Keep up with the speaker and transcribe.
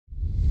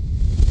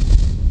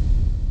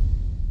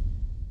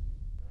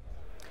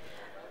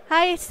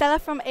Hi, it's Stella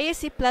from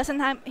ESCplus,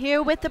 and I'm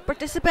here with the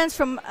participants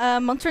from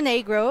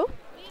Montenegro.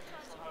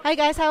 Hi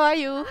guys, how are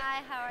you?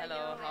 Hi, how are you?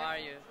 Hello, how are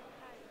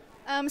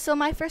you? So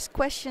my first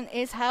question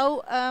is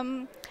how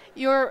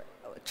you're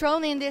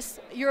thrown in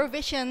this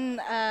Eurovision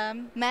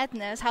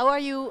madness. How are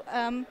you?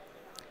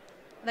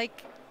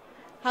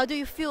 How do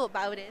you feel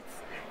about it?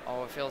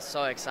 Oh, I feel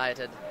so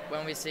excited.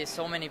 When we see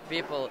so many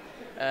people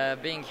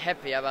being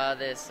happy about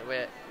this,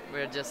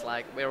 we're just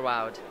like, we're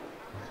wowed.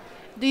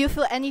 Do you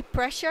feel any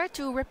pressure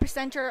to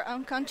represent your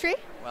own country?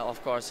 Well,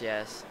 of course,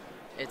 yes.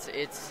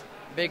 It's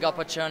big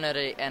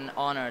opportunity and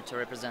honor to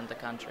represent the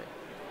country.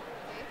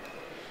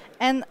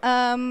 And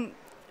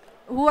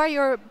who are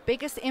your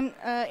biggest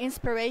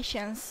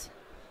inspirations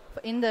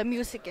in the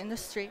music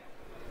industry?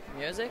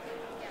 Music?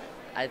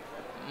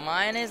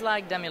 Mine is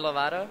like Demi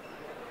Lovato.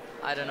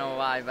 I don't know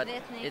why, but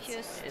Whitney it's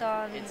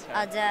Houston, it's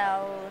her.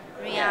 Adele,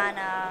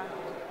 Rihanna.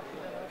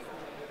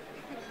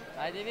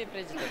 Ajde vi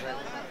priđite.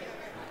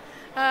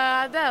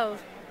 Adele.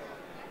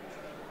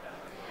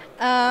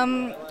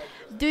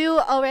 Do you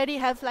already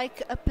have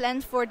like a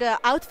plan for the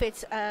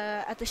outfits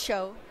at the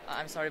show?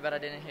 I'm sorry, but I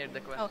didn't hear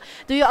the question. Oh,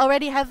 do you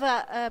already have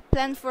a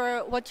plan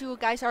for what you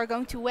guys are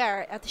going to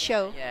wear at the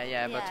show?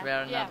 Yeah, but Yeah.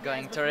 we're not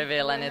going to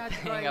reveal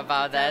anything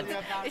about that.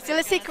 It's still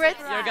a secret.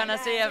 You're gonna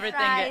see everything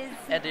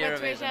at But we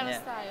Eurovision. have a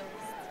Yeah. stylist.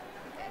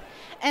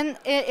 And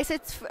is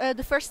it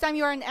the first time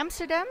you are in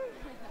Amsterdam?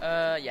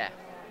 Yeah.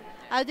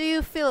 How do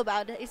you feel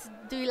about it?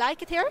 Do you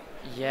like it here?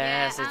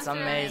 Yes, it's Amsterdam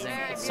is amazing.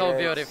 very It's good. so Yeah,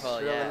 beautiful.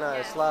 It's really Yeah.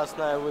 nice. Last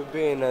night we've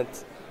been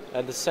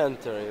at the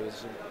center. It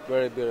was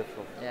very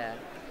beautiful. Yeah.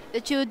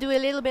 Did you do a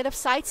little bit of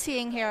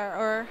sightseeing here,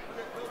 or?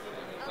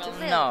 Well,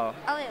 no,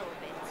 A little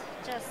bit.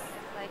 Just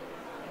like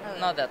a little.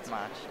 not that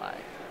much.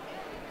 Like.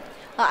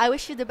 I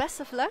wish you the best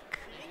of luck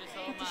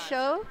with the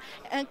show.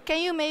 And can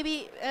you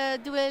maybe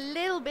do a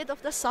little bit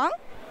of the song?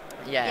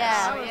 Yes.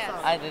 Yeah. Oh, yes.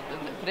 Ajde,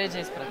 prijeđi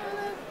ispred.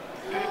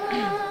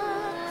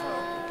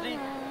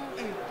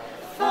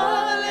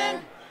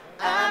 Falling,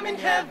 I'm in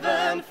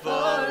heaven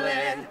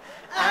falling,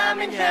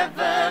 I'm in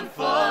heaven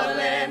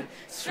falling,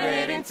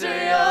 straight into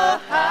your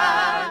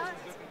heart.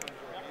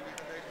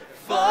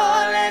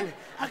 Falling,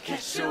 I'll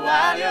catch you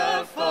while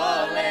you're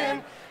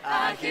falling,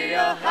 I hear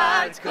your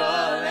heart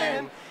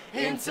calling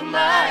into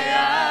my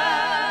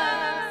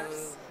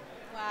arms.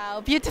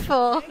 Wow,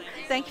 beautiful.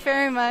 Thank you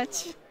very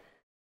much.